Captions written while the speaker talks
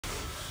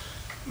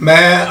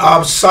मैं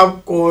आप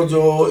सबको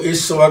जो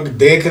इस वक्त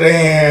देख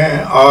रहे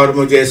हैं और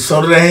मुझे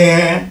सुन रहे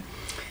हैं,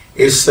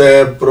 इस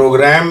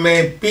प्रोग्राम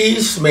में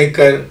पीस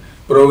मेकर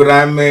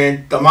प्रोग्राम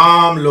में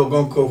तमाम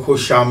लोगों को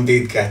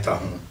खुशामदीद कहता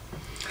हूं।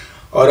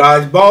 और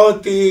आज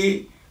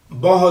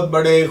बहुत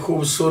बड़े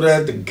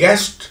खूबसूरत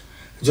गेस्ट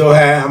जो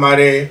है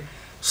हमारे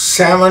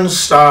 7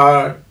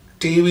 स्टार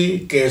टीवी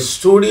के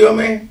स्टूडियो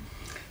में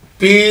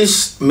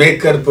पीस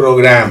मेकर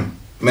प्रोग्राम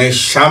में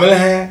शामिल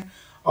हैं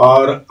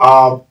और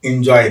आप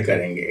इंजॉय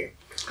करेंगे।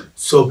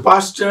 सो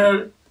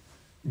पास्टर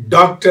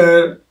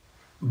डॉक्टर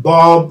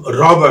बॉब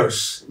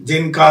रॉबर्ट्स,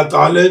 जिनका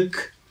ताल्लुक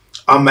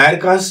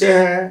अमेरिका से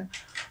है,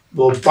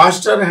 वो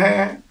पास्टर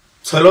हैं,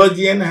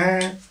 थोलोजियन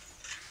हैं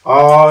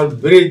और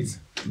ब्रिज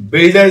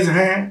बिल्डर्स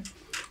हैं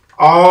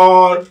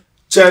और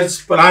चर्च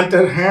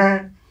प्लांटर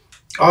हैं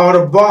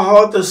और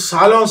बहुत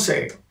सालों से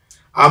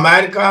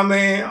अमेरिका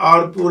में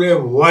और पूरे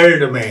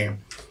वर्ल्ड में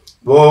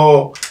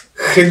वो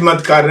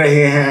खिदमत कर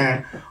रहे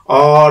हैं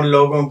और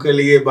लोगों के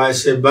लिए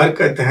बायस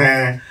बरकत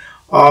हैं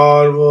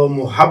और वो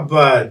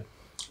मोहब्बत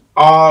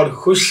और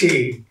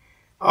खुशी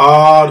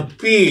और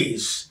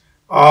पीस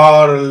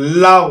और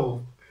लव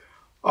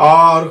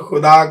और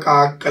खुदा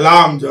का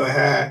कलाम जो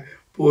है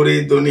पूरी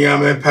दुनिया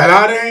में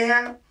फैला रहे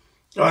हैं।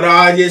 और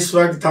आज इस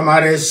वक्त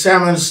हमारे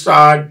 7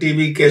 स्टार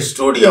टीवी के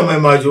स्टूडियो में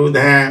मौजूद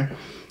हैं।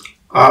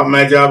 अब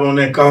मैं जब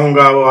उन्हें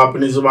कहूँगा वो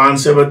अपनी ज़ुबान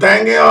से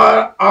बताएंगे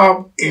और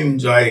आप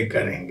इंजॉय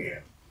करेंगे।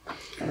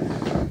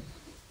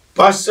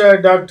 Pastor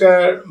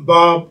Dr.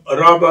 Bob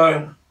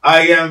Robert,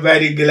 I am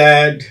very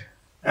glad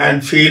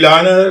and feel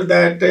honored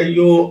that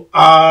you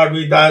are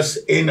with us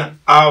in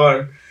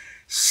our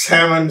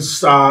 7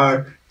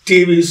 Star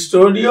TV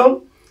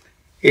studio.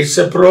 It's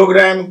a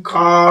program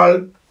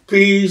called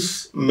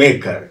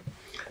Peacemaker.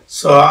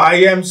 So I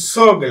am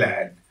so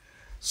glad.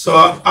 So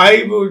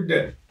I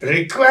would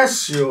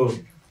request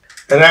you,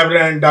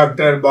 Reverend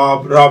Dr.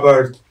 Bob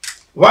Robert,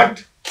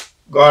 what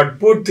God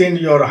put in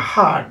your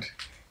heart,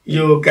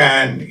 you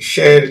can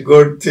share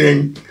good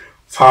thing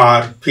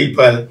for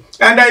people.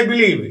 And I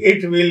believe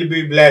it will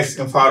be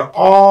blessing for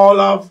all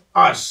of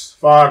us,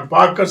 for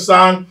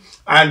Pakistan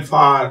and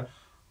for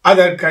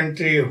other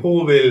country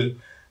who will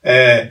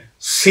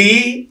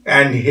see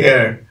and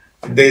hear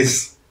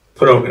this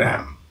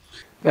program.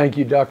 Thank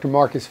you, Dr.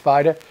 Marqus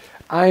Fida.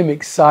 I am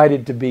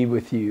excited to be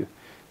with you.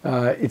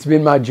 It's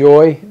been my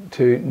joy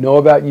to know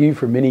about you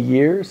for many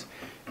years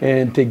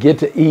and to get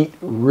to eat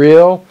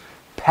real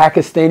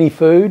Pakistani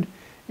food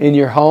in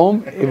your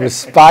home. It was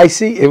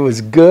spicy. It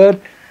was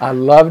good. I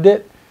loved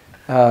it.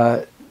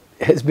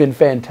 It's been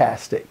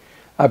fantastic.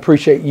 I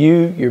appreciate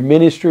you, your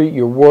ministry,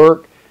 your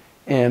work,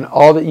 and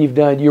all that you've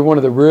done. You're one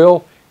of the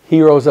real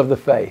heroes of the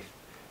faith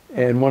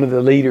and one of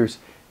the leaders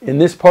in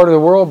this part of the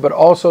world, but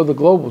also the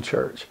global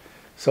church.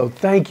 So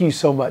thank you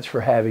so much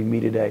for having me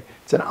today.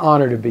 It's an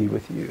honor to be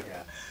with you.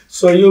 Yeah.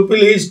 So you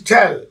please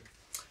tell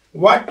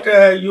what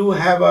you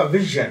have a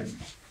vision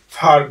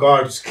for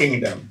God's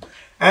kingdom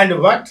and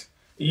what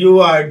you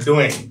are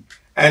doing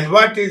and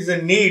what is the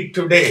need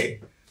today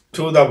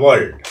to the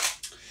world.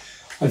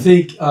 I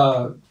think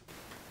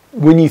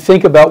when you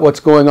think about what's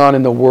going on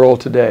in the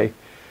world today,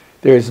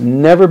 there has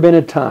never been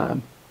a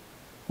time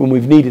when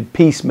we've needed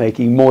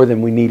peacemaking more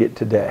than we need it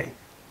today.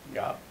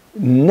 Yeah.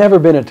 Never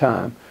been a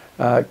time.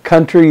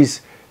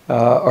 Countries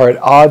are at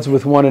odds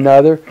with one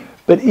another,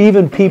 but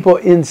even people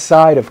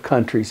inside of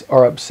countries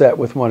are upset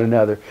with one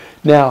another.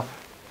 Now,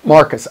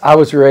 Marcus, I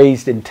was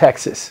raised in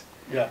Texas.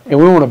 Yeah. And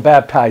we want to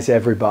baptize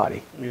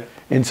everybody. Yeah.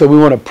 And so we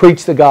want to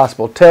preach the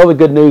gospel, tell the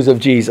good news of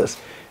Jesus,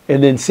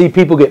 and then see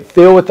people get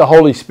filled with the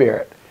Holy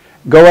Spirit.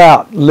 Go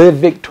out, live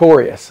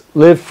victorious,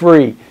 live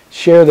free,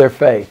 share their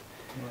faith.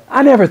 Yeah.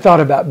 I never thought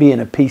about being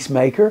a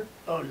peacemaker.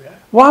 Oh, yeah.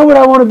 Why would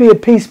I want to be a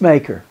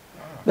peacemaker?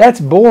 That's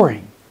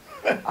boring.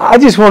 I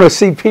just want to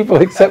see people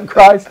accept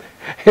Christ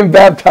and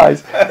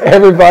baptize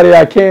everybody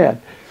I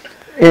can.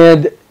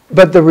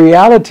 But the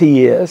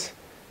reality is,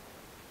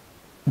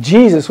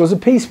 Jesus was a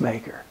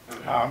peacemaker.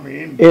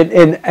 Amen.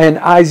 And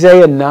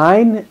Isaiah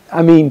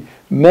 9,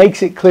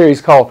 makes it clear.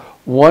 He's called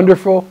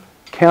Wonderful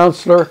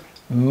Counselor,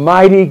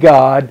 Mighty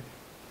God,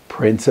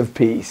 Prince of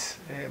Peace.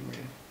 Amen.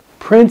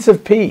 Prince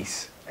of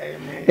Peace.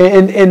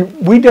 Amen.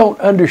 And we don't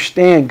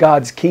understand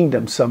God's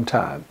kingdom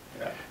sometimes.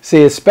 Yeah.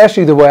 See,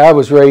 especially the way I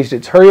was raised,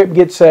 it's hurry up and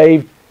get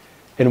saved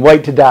and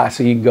wait to die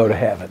so you can go to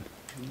heaven.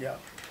 Yeah.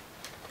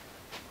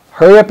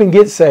 Hurry up and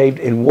get saved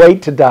and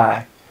wait to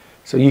die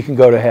so you can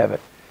go to heaven.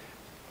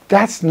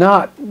 That's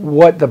not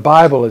what the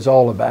Bible is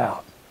all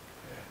about.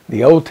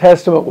 The Old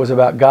Testament was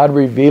about God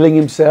revealing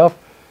Himself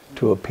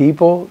to a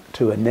people,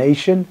 to a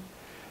nation.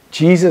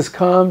 Jesus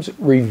comes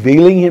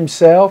revealing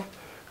Himself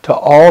to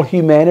all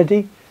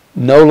humanity,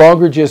 no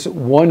longer just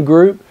one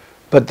group,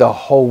 but the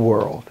whole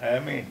world.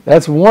 Amen.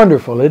 That's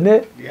wonderful, isn't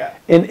it? Yeah.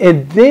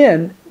 And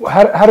then,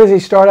 how does He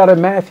start out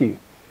in Matthew?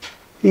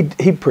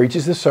 He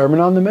preaches the Sermon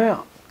on the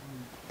Mount.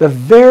 The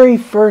very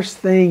first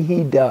thing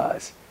He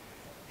does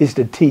is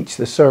to teach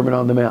the Sermon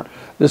on the Mount.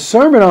 The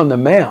Sermon on the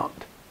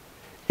Mount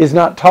is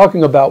not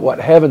talking about what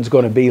heaven's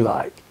going to be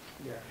like.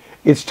 Yeah.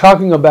 It's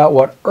talking about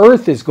what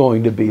earth is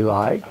going to be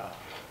like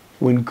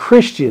when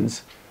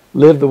Christians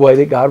live the way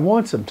that God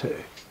wants them to.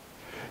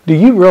 Do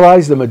you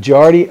realize the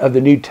majority of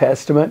the New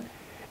Testament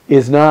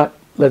is not,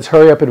 let's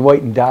hurry up and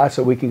wait and die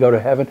so we can go to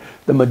heaven?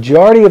 The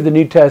majority of the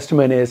New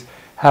Testament is,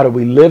 how do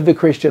we live the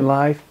Christian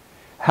life?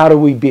 How do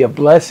we be a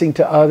blessing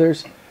to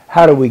others?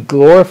 How do we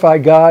glorify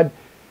God?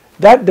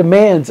 That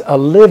demands a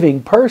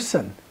living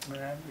person.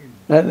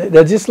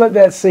 Now, just let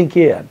that sink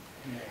in.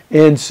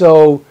 And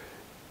so,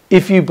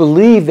 if you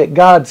believe that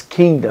God's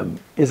kingdom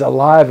is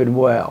alive and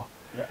well,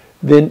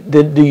 then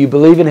do you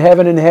believe in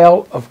heaven and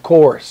hell? Of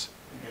course.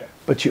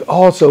 But you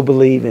also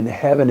believe in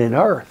heaven and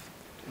earth.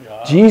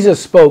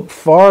 Jesus spoke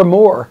far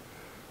more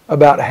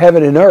about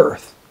heaven and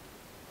earth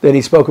than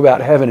he spoke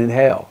about heaven and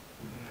hell.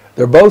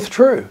 They're both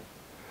true.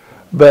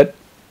 But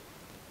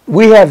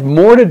we have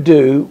more to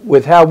do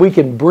with how we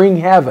can bring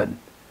heaven,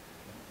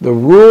 the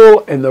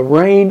rule and the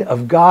reign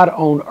of God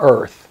on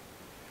earth,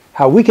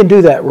 how we can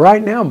do that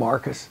right now,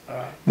 Marcus,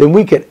 than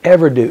we could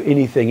ever do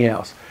anything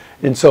else.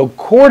 And so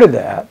core to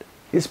that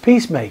is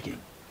peacemaking.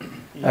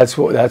 That's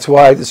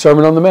why the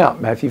Sermon on the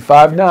Mount, Matthew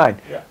 5:9,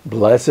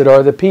 blessed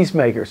are the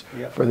peacemakers,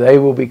 for they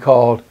will be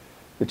called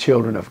the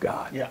children of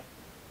God.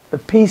 The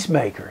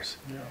peacemakers.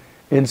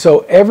 And so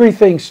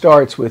everything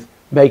starts with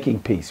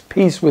making peace.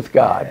 Peace with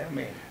God.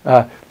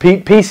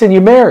 Peace in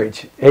your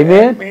marriage.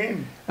 Amen?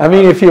 Amen. I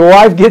mean, if your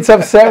wife gets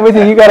upset with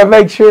you, you got to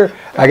make sure,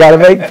 I got to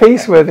make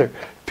peace with her.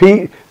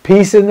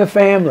 Peace in the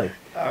family.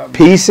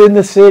 Peace in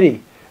the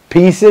city.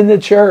 Peace in the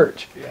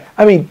church.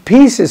 I mean,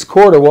 peace is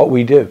core to what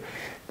we do.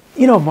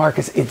 You know,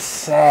 Marcus, it's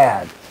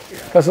sad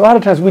because a lot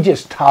of times we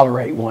just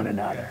tolerate one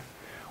another.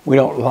 We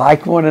don't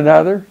like one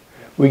another.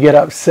 We get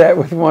upset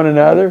with one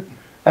another.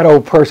 That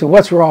old person,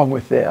 what's wrong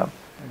with them?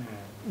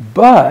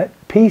 But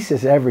peace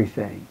is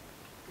everything.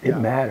 It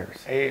matters.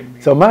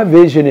 Amen. So my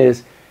vision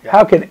is,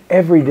 how can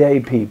everyday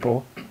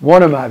people,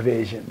 one of my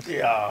visions,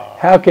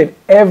 how can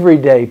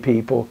everyday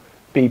people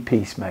be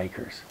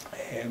peacemakers?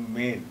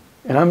 Amen.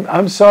 And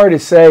I'm sorry to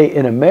say,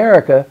 in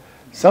America,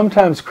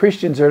 sometimes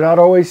Christians are not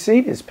always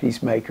seen as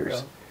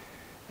peacemakers.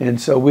 And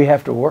so we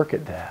have to work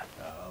at that.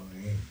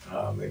 Amen.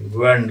 Amen.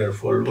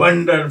 Wonderful,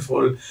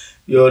 wonderful.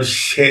 Your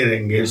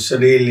sharing is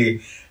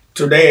really,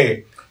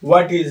 today,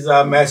 what is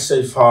the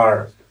message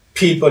for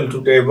people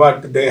today?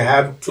 What they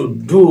have to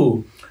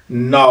do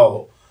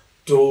now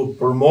to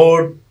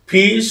promote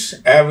peace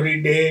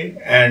every day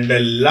and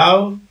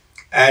love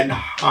and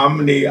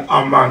harmony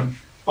among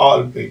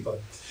all people?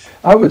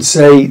 I would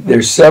say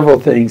there's several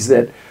things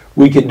that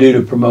we can do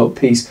to promote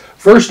peace.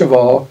 First of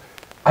all,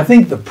 I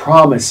think the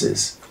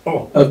promises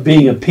of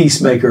being a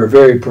peacemaker are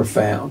very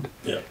profound.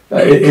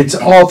 It's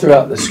all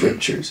throughout the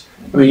scriptures.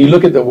 I mean, you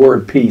look at the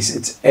word peace,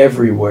 it's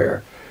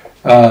everywhere.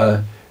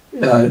 The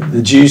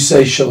Jews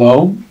say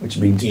shalom, which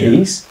means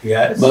peace.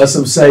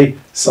 Muslims say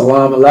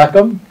salam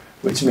alaikum,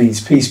 which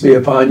means peace be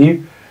upon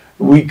you.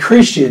 We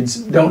Christians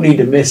don't need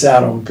to miss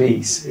out on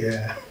peace.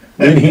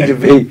 We need to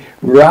be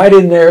right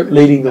in there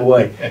leading the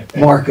way.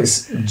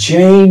 Marcus,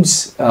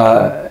 James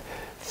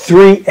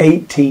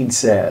 3:18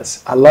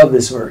 says, I love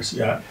this verse,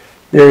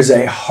 there's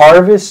a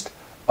harvest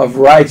of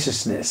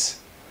righteousness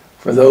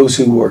for those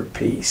who work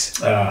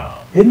peace.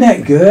 Isn't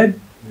that good?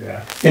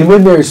 And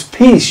when there's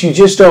peace, you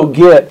just don't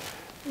get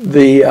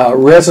the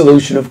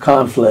resolution of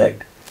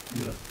conflict.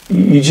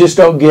 You just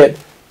don't get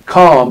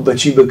calm,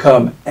 but you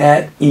become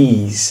at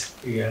ease,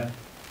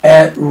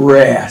 at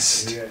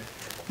rest.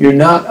 You're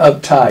not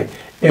uptight.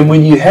 And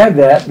when you have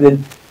that,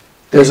 then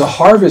there's a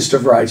harvest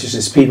of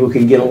righteousness. People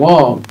can get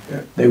along.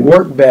 They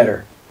work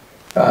better.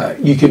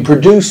 You can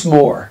produce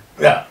more.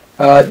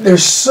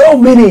 There's so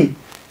many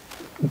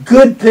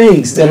good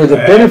things that are the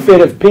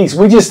benefit of peace.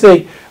 We just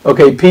think,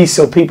 okay, peace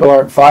so people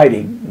aren't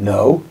fighting.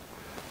 No.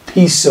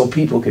 Peace so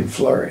people can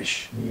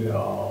flourish.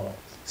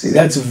 See,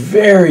 that's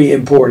very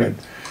important.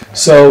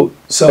 So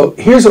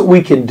here's what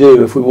we can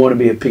do if we want to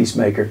be a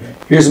peacemaker.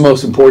 Here's the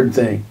most important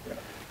thing.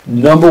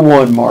 Number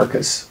one,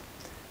 Marcus,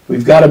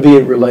 we've got to be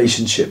in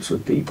relationships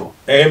with people.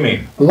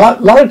 Amen. A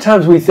lot of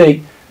times we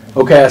think,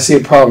 okay, I see a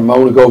problem, I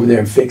want to go over there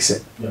and fix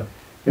it. And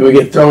we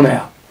get thrown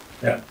out.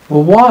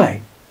 Well,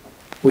 why?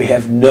 We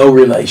have no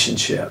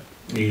relationship.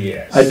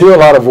 I do a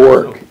lot of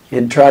work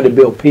in trying to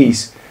build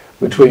peace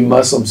between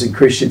Muslims and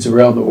Christians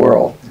around the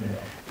world.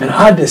 And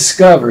I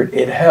discovered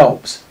it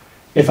helps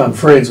if I'm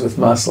friends with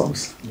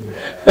Muslims.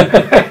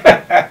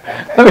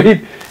 I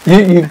mean,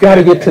 you've got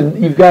to get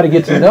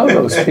to know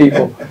those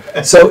people.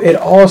 So it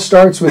all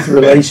starts with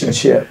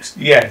relationships.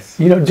 You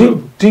know,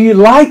 do you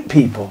like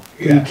people?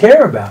 Do you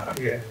care about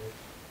them?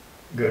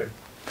 Good.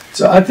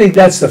 So I think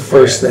that's the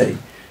first thing.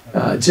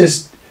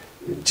 Just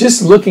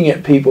looking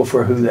at people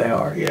for who they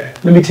are.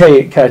 Let me tell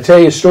you. Can I tell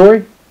you a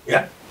story?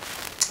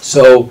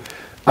 So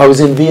I was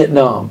in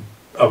Vietnam.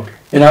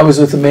 And I was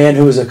with a man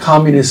who was a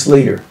communist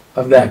leader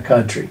of that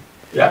country.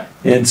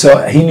 And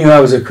so he knew I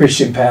was a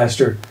Christian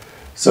pastor.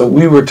 So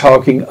we were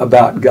talking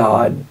about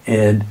God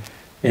and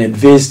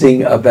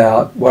visiting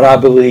about what I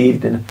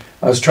believed, and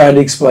I was trying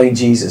to explain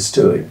Jesus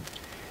to him.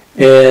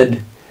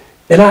 And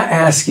And I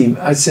asked him,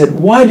 I said,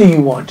 why do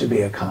you want to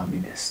be a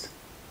communist?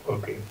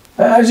 Okay.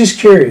 I was just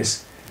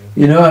curious.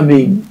 You know, I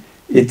mean,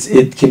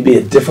 it can be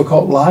a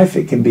difficult life.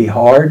 It can be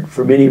hard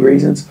for many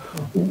reasons.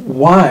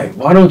 Why?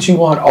 Why don't you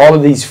want all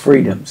of these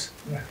freedoms?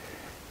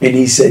 And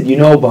he said, you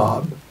know,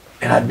 Bob,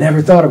 and I'd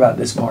never thought about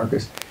this,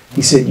 Marcus.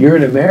 He said, you're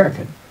an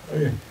American.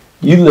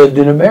 You lived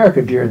in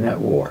America during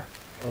that war.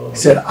 He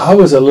said, I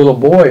was a little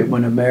boy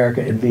when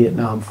America and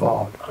Vietnam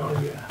fought.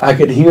 I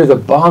could hear the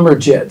bomber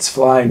jets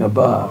flying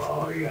above.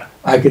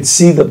 I could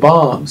see the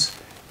bombs.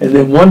 And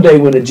then one day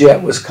when a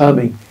jet was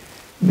coming,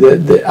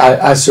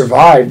 I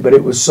survived, but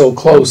it was so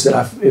close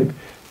that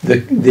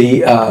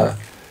the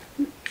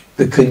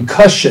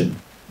concussion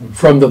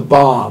from the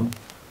bomb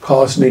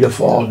caused me to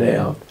fall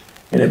down,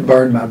 and it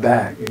burned my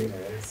back.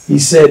 He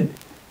said,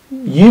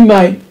 you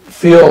might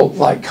feel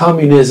like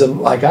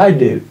communism like I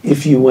do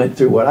if you went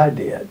through what I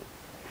did.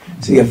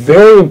 See, a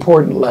very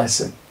important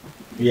lesson.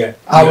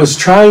 I was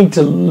trying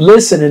to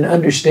listen and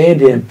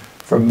understand him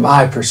from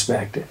my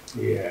perspective,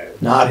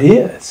 not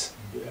his.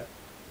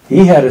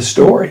 He had a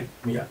story.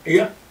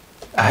 I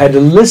had to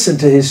listen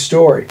to his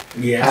story.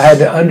 I had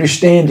to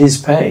understand his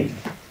pain.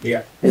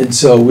 And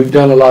so we've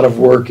done a lot of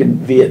work in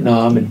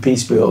Vietnam and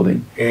peace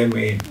building.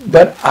 Amen.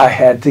 But I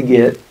had to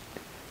get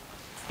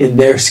in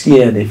their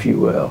skin, if you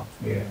will.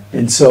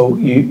 And so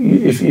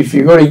if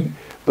you're going to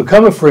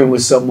become a friend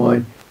with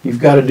someone, you've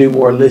got to do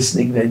more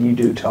listening than you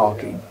do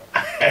talking.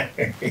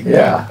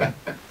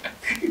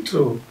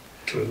 True.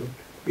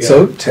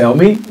 So tell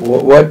me,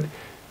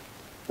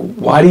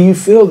 why do you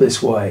feel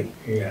this way?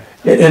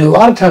 And a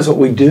lot of times what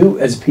we do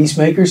as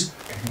peacemakers,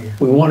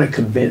 we want to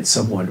convince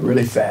someone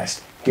really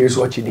fast. Here's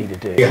what you need to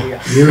do.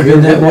 You ever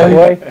been that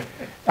way?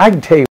 I can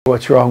tell you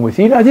what's wrong with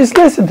you. Now just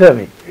listen to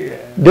me.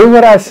 Do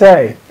what I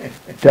say.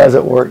 It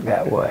doesn't work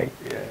that way.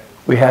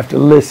 We have to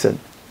listen.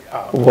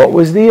 What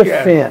was the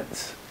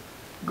offense?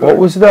 What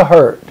was the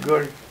hurt?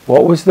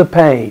 What was the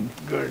pain?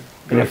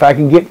 And if I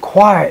can get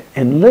quiet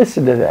and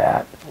listen to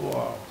that,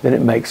 then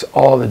it makes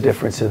all the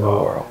difference in the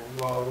world.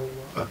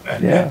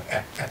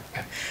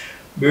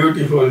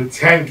 Beautiful.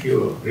 Thank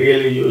you.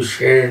 Really, you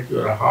shared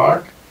your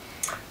heart,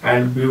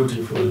 and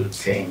beautiful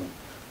thing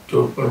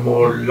to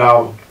promote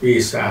love,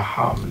 peace, and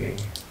harmony.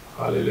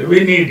 Hallelujah.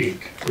 We need it.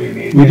 We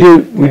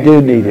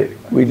do need it.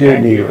 We do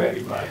need it.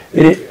 Very much.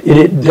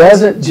 It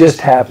doesn't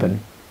just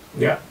happen.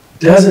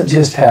 Doesn't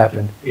just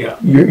happen.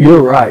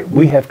 You're right.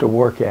 We have to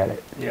work at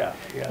it.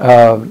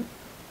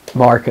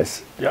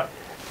 Marcus.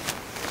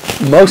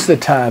 Most of the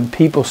time,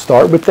 people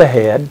start with the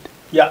head.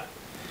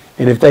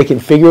 And if they can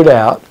figure it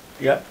out,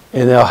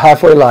 and they'll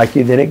halfway like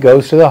you, then it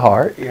goes to the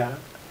heart.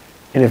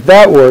 And if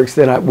that works,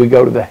 then we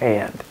go to the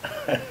hand.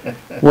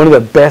 One of the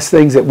best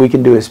things that we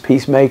can do as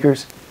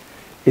peacemakers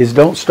is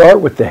don't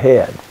start with the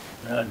head.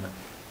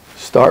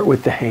 Start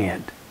with the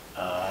hand.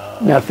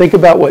 Now think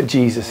about what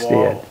Jesus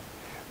did.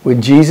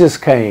 When Jesus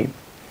came,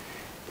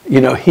 you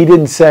know, he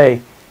didn't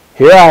say,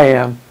 here I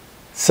am,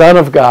 Son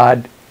of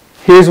God,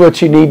 here's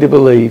what you need to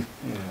believe.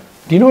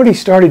 Do you know what he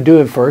started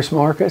doing first,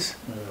 Marcus?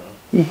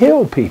 He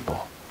healed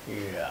people.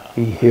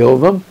 He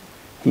healed them.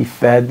 He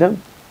fed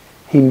them.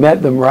 He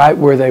met them right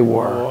where they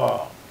were.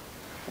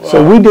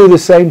 So we do the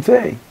same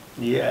thing.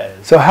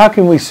 So how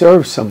can we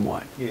serve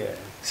someone?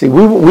 See,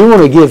 we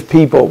want to give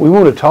people, we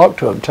want to talk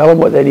to them, tell them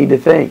what they need to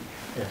think.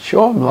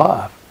 Show them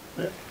love.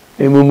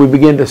 And when we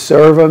begin to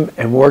serve them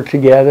and work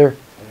together,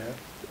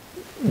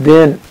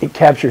 then it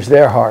captures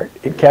their heart.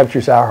 It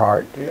captures our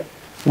heart.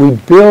 We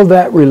build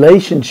that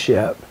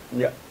relationship,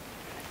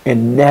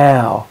 and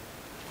now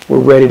we're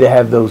ready to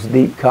have those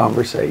deep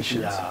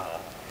conversations.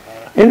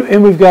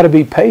 And we've got to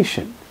be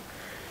patient.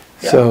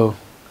 So,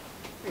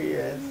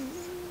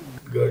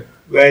 good,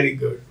 very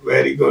good,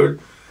 very good.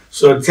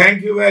 So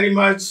thank you very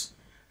much,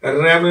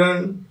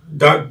 Reverend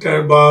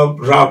Dr. Bob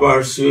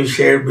Roberts. You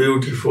shared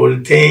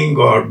beautiful thing.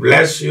 God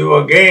bless you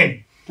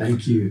again.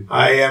 Thank you.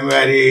 I am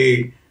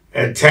very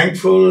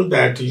thankful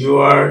that you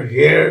are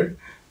here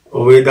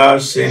with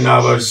us in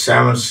our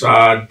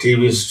 7-star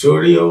TV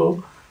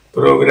studio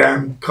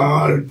program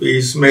called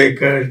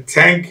Peacemaker.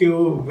 Thank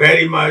you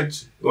very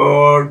much.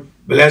 God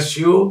bless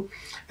you,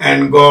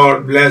 and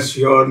God bless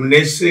your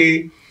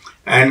ministry,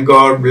 and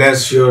God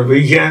bless your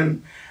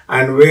vision,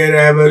 and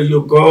wherever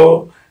you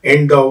go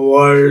in the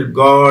world,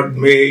 God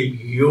may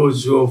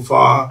use you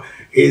for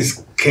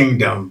His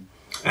kingdom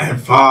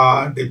and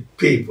for the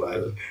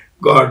people.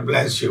 God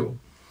bless you.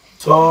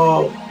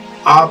 So,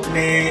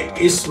 आपने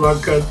इस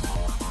वक्त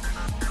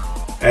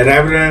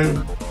reverend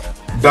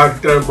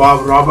doctor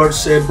Bob Robert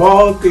से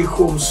बहुत ही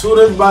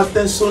खूबसूरत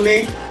बातें सुनी,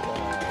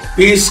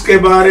 piece के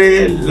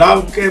बारे,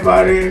 लव के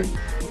बारे,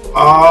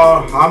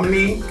 और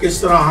हमने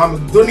किस तरह हम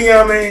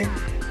दुनिया में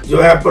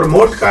जो है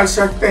प्रमोट कर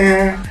सकते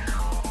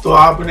हैं। तो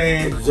आपने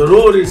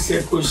ज़रूर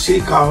इससे कुछ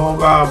सीखा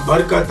होगा,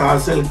 बरकत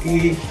हासिल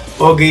की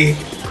होगी,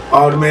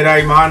 और मेरा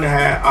ईमान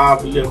है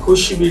आप ये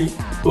खुश भी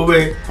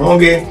हुए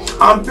होंगे।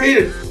 हम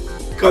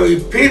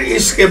फिर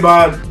इसके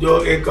बाद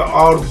जो एक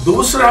और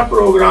दूसरा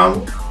प्रोग्राम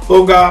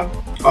होगा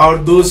और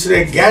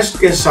दूसरे गेस्ट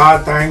के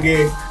साथ आएंगे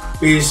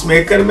पीस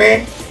मेकर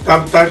में।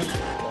 तब तक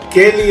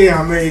के लिए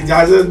हमें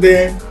इजाज़त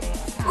दें।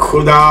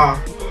 खुदा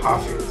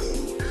हाफिज।